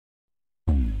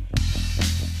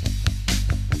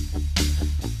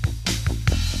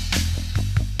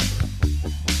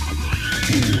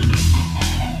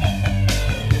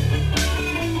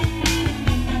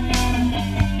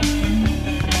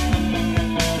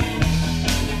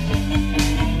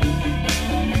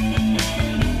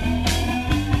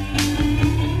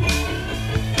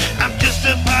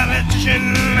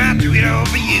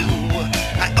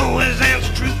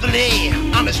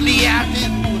honestly I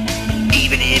do.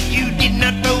 Even if you did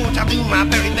not vote, I'll do my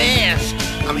very best.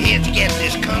 I'm here to get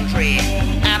this country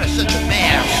out of such a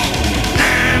mess.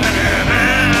 Na na na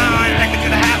na, elect me to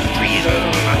the House of Treason.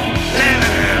 Na na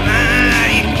na na,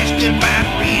 you can kiss goodbye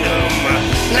to freedom.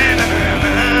 Na na na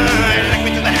na, elect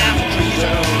me to the House of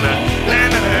Treason. Na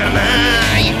na na na,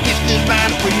 you can kiss goodbye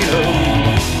to freedom.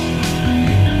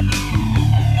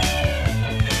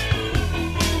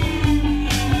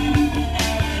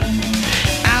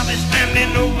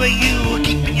 Over you,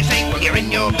 keeping you safe while you're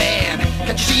in your bed.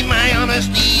 Can't you see my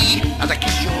honesty as I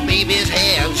kiss your baby's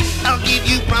heads? I'll give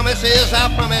you promises,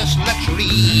 I'll promise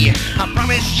luxury. I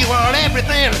promise you all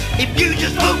everything if you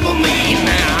just vote for me.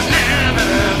 Now, na na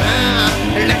na na,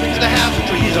 elect me to the House of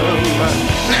Treason.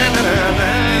 Na na na na,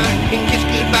 and kiss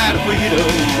goodbye to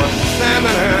freedom. Na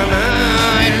na na na,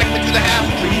 elect me to the House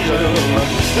of Treason.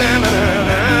 Na na na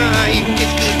na, you can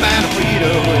kiss goodbye to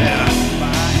freedom. Yeah.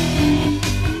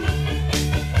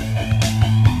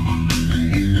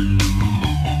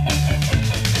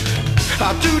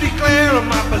 I do declare of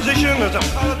my position as a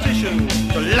politician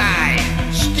to lie,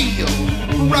 steal,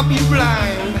 rob you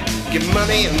blind, give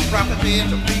money and property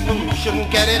to people who shouldn't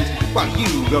get it, while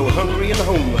you go hungry and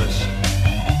homeless.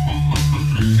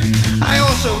 I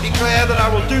also declare that I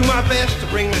will do my best to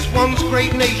bring this once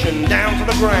great nation down to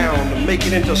the ground and make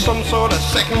it into some sort of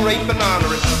second-rate banana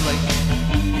republic.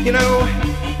 You know,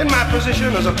 in my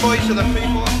position as a voice of the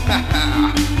people,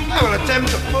 I will attempt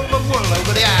to pull the wool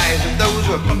over the eyes of those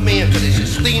who have put me into this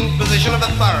esteemed position of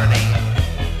authority.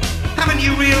 Haven't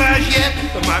you realized yet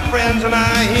that my friends and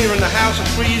I here in the House of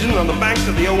Treason on the banks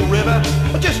of the old river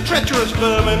are just treacherous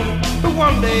vermin who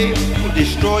one day will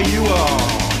destroy you all?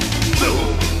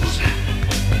 Fools.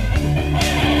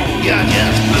 You're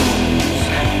just fools.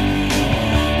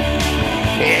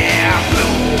 Yeah,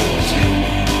 fools.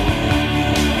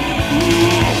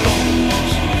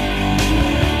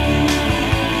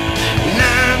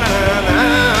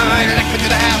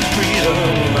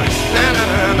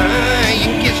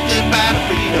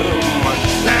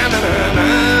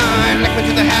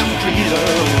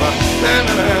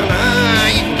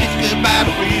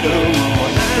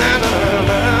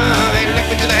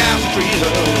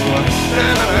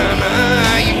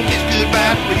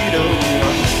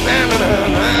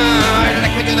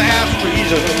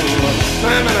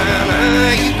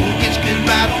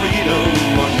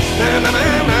 Na na na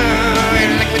na,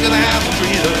 elect me to the House of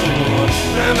Treason.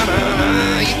 Na na na na.